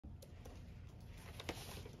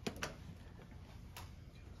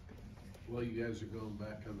Well, you guys are going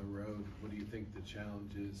back on the road. What do you think the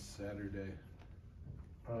challenge is Saturday?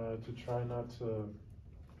 To try not to,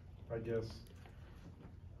 I guess,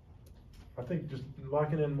 I think just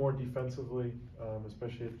locking in more defensively,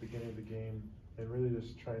 especially at the beginning of the game, and really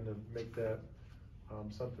just trying to make that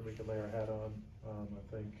something we can lay our hat on.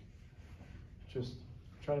 I think just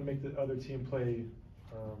trying to make the other team play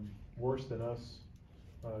worse than us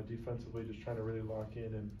defensively, just trying to really lock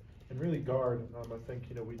in and really guard. I think,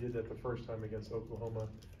 we did that the first time against Oklahoma,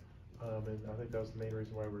 and I think that was the main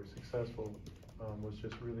reason why we were successful, was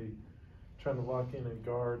just really trying to lock in and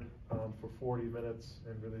guard for 40 minutes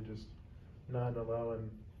and really just not allowing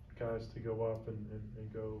guys to go up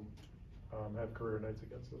and go have career nights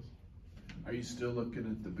against us. Are you still looking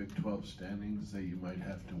at the Big 12 standings that you might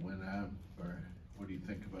have to win out, or what do you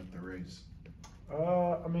think about the race?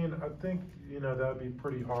 I think, that would be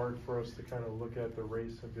pretty hard for us to kind of look at the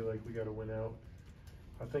race and be like, we got to win out.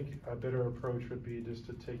 I think a better approach would be just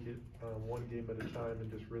to take it one game at a time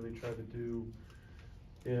and just really try to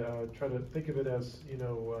think of it as,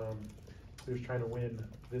 just trying to win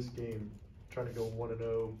this game, trying to go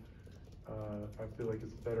 1-0. I feel like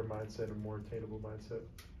it's a better mindset and more attainable mindset.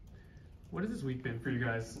 What has this week been for you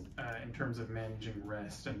guys in terms of managing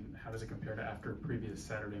rest, and how does it compare to after previous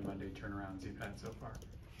Saturday, Monday turnarounds you've had so far?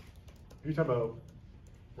 Were you talking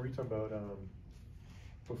about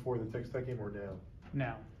before the Texas Tech game or now?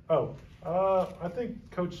 Now. Oh, I think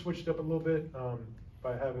Coach switched up a little bit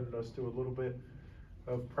by having us do a little bit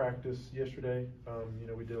of practice yesterday.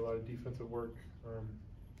 We did a lot of defensive work,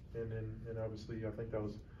 and obviously I think that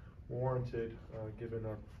was warranted given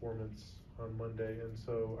our performance on Monday, and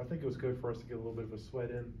so I think it was good for us to get a little bit of a sweat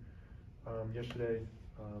in yesterday,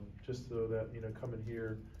 just so that coming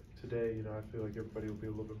here today, I feel like everybody will be a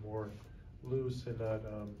little bit more loose and not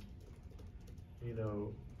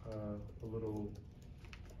a little,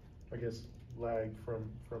 I guess, lag from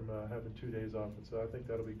having 2 days off, and so I think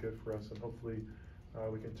that'll be good for us, and hopefully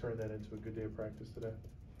we can turn that into a good day of practice today.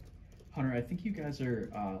 Hunter, I think you guys are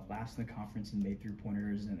last in the conference in made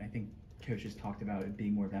three-pointers, and I think Coach has talked about it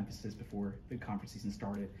being more of emphasis before the conference season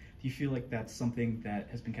started. Do you feel like that's something that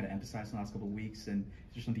has been kind of emphasized in the last couple of weeks, and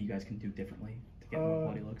is there something you guys can do differently to get more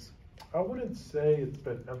quality looks? I wouldn't say it's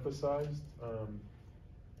been emphasized.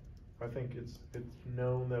 I think it's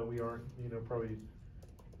known that we aren't, probably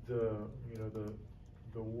the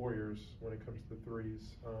warriors when it comes to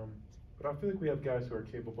threes. But I feel like we have guys who are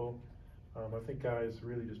capable. I think guys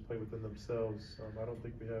really just play within themselves. I don't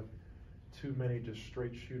think we have too many just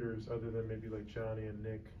straight shooters other than maybe like Johnny and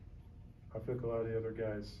Nick. I feel like a lot of the other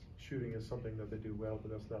guys, shooting is something that they do well,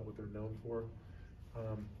 but that's not what they're known for.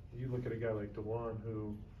 You look at a guy like DeJuan,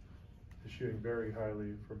 who is shooting very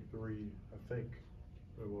highly from three, I think.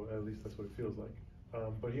 Well, at least that's what it feels like.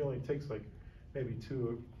 But he only takes like maybe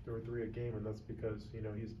 2 or 3 a game, and that's because,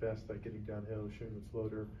 he's best at getting downhill, shooting the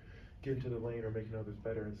floater, getting to the lane, or making others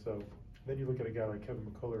better. And so then you look at a guy like Kevin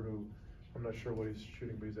McCullough, who I'm not sure what he's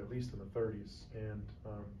shooting, but he's at least in the 30s. And,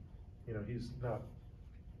 he's not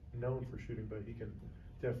known for shooting, but he can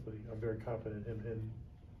definitely, I'm very confident in him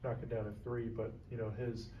knocking down a 3. But,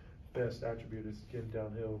 his best attribute is getting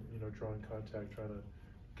downhill, drawing contact, trying to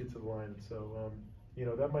get to the line. And so,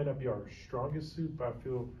 that might not be our strongest suit, but I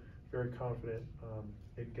feel very confident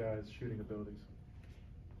in guys' shooting abilities.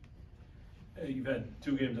 Hey, you've had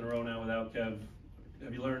 2 games in a row now without Kev.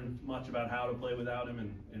 Have you learned much about how to play without him,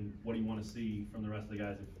 and what do you want to see from the rest of the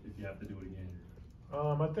guys if you have to do it again?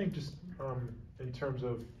 I think just in terms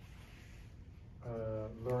of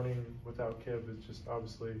learning without Kev is just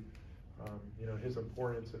obviously, his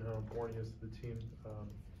importance and how important he is to the team,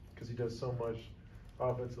 because he does so much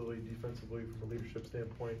offensively, defensively, from a leadership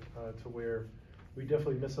standpoint, to where we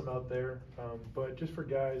definitely miss him out there. But just for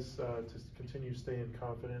guys to continue staying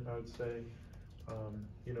confident, I would say,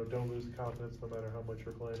 don't lose the confidence no matter how much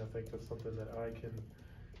you're playing. I think that's something that I can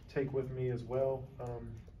take with me as well.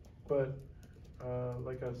 But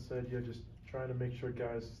like I said, just trying to make sure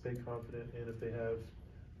guys stay confident, and if they have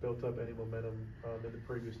built up any momentum in the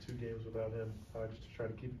previous 2 games without him, just to try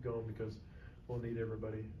to keep it going, because we'll need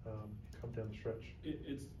everybody come down the stretch.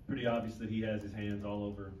 It's pretty obvious that he has his hands all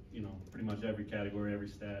over, pretty much every category, every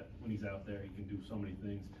stat. When he's out there, he can do so many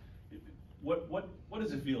things. What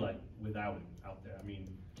does it feel like without him out there? I mean,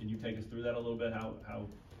 can you take us through that a little bit? How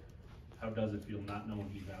does it feel not knowing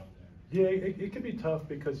he's out there? Yeah, it can be tough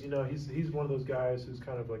because he's one of those guys who's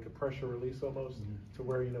kind of like a pressure release almost, to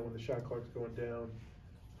where when the shot clock's going down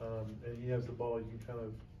and he has the ball, you can kind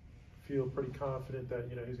of feel pretty confident that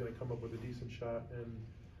he's going to come up with a decent shot.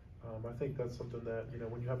 And I think that's something that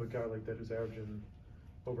when you have a guy like that who's averaging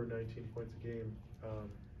over 19 points a game,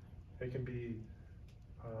 it can be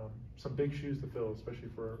some big shoes to fill, especially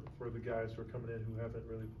for the guys who are coming in who haven't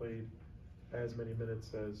really played as many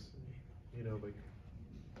minutes as, like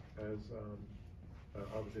as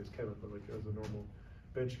obviously as Kevin, but like as a normal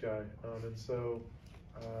bench guy. And so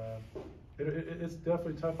it's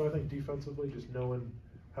definitely tough. But I think defensively, just knowing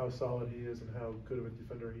how solid he is and how good of a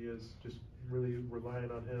defender he is, just really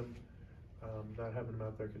relying on him, not having him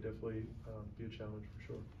out there could definitely be a challenge for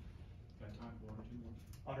sure. Got time for one or two more?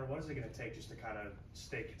 Hunter, what is it going to take just to kind of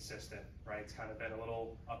stay consistent, right? It's kind of been a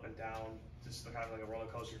little up and down, just kind of like a roller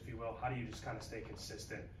coaster, if you will. How do you just kind of stay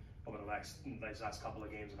consistent over the these last couple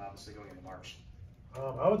of games and obviously going into March?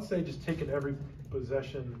 I would say just taking every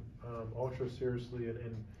possession ultra seriously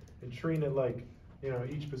and treating it like,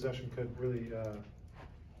 each possession could really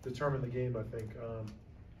determine the game, I think.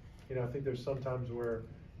 I think there's some times where,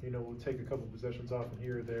 we'll take a couple possessions off and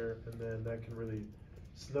here or there, and then that can really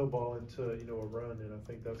snowball into, a run. And I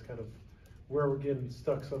think that's kind of where we're getting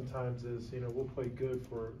stuck sometimes is, we'll play good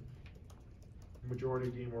for majority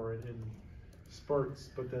of the game or in spurts,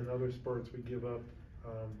 but then other spurts we give up,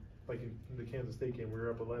 like in the Kansas State game, we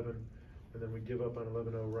were up 11, and then we give up an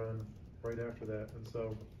 11-0 run right after that. And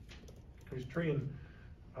so he's treating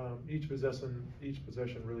each possession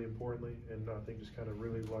really importantly, and I think just kind of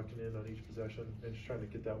really locking in on each possession and just trying to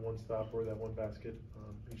get that one stop or that one basket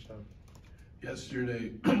each time.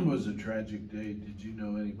 Yesterday was a tragic day. Did you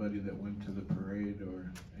know anybody that went to the parade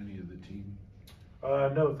or any of the team?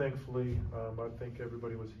 No, thankfully. I think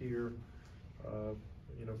everybody was here.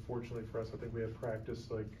 Fortunately for us, I think we had practice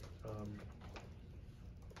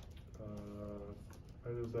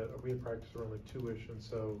we had practice around like 2-ish, and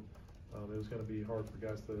so it was going to be hard for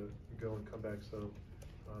guys to go and come back. So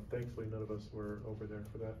thankfully, none of us were over there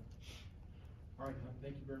for that. All right,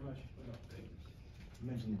 thank you very much. You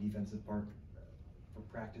mentioned the defensive part for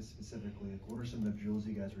practice specifically. Like, what are some of the drills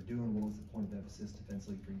you guys were doing? What was the point of emphasis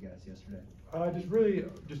defensively for you guys yesterday?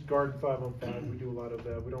 Just guarding 5-on-5. We do a lot of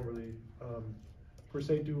that. We don't really per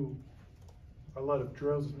se do a lot of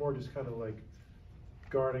drills. It's more just kind of like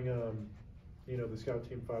guarding the scout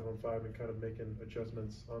team 5-on-5 and kind of making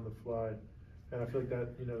adjustments on the fly. And I feel like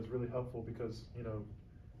that is really helpful because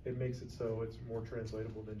it makes it so it's more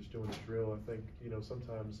translatable than just doing a drill. I think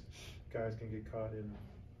sometimes guys can get caught in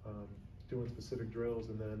doing specific drills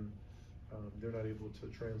and then they're not able to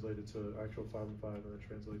translate it to actual 5-on-5 and then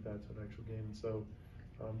translate that to an actual game. And so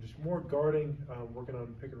just more guarding, working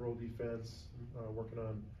on pick and roll defense, working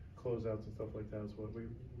on closeouts and stuff like that is what we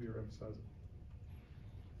are emphasizing.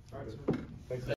 All right, sir. Thanks.